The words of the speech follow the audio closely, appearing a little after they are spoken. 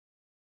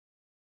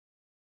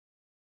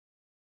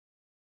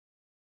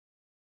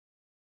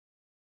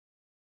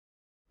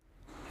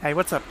Hey,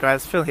 what's up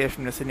guys? Phil here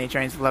from the Sydney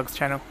Trains Vlogs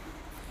channel.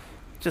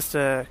 Just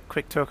a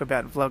quick talk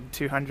about Vlog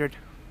 200.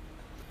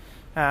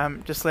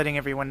 Just letting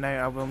everyone know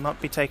I will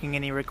not be taking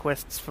any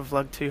requests for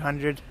Vlog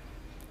 200,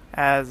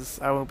 as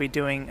I will be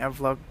doing a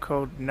vlog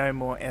called No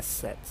More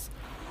S-Sets.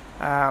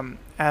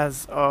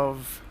 As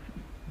of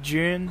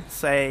June,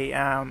 say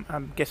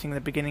I'm guessing the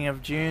beginning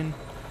of June,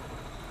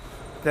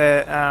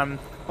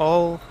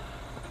 all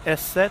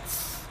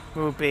S-Sets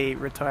will be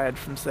retired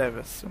from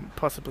service.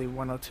 Possibly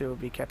one or two will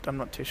be kept, I'm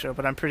not too sure,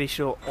 but I'm pretty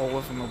sure all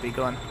of them will be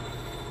gone,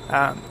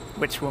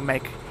 which will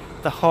make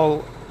the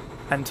whole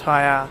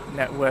entire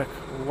network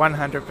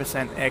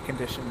 100% air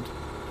conditioned.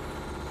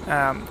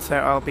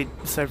 So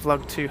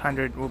vlog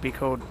 200 will be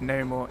called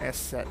No More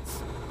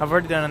S-Sets. I've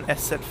already done an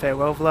S-Set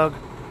farewell vlog,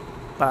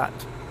 but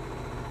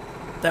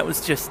that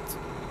was just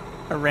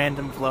a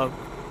random vlog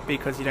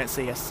because you don't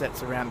see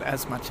S-Sets around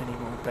as much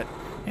anymore, but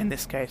in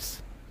this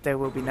case there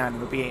will be none. It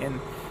will be in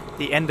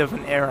the end of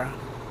an era.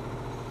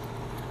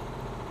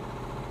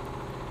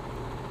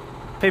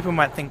 People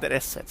might think that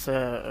S-Sets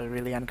are a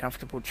really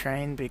uncomfortable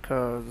train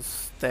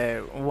because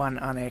they're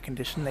unair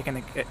conditioned. They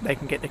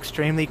can get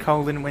extremely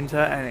cold in winter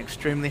and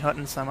extremely hot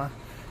in summer.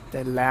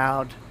 They're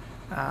loud,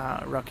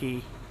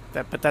 rocky,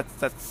 but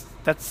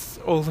that's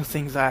all the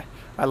things I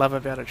love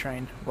about a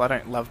train. Well, I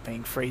don't love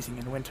being freezing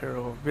in winter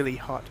or really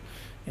hot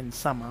in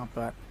summer,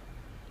 but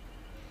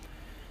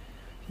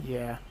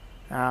yeah.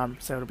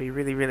 So it'll be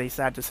really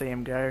sad to see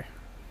them go.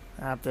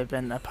 They've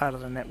been a part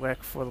of the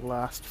network for the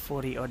last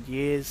 40 odd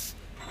years.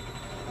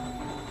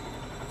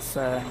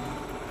 So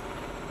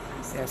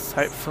yes,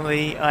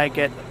 hopefully I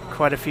get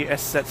quite a few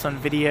S-Sets on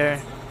video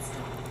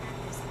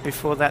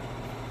before that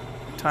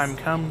time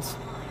comes.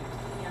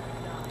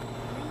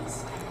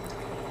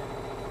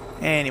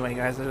 Anyway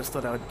guys, I just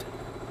thought I would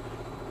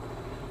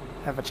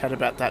have a chat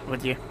about that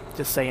with you,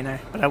 just so you know.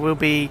 But I will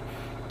be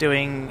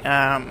doing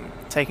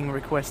taking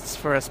requests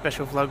for a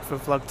special vlog for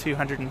vlog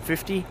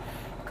 250,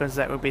 because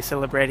that will be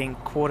celebrating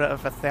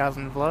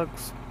 250,000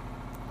 vlogs.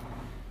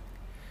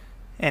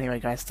 Anyway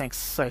guys, thanks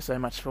so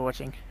much for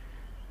watching.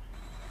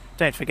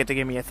 Don't forget to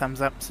give me a thumbs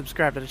up,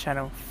 subscribe to the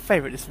channel,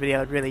 favourite this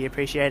video, I'd really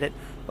appreciate it.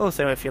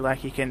 Also, if you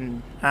like, you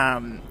can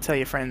tell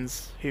your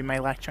friends who may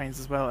like trains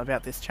as well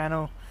about this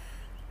channel.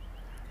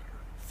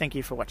 Thank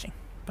you for watching.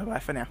 Bye bye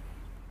for now.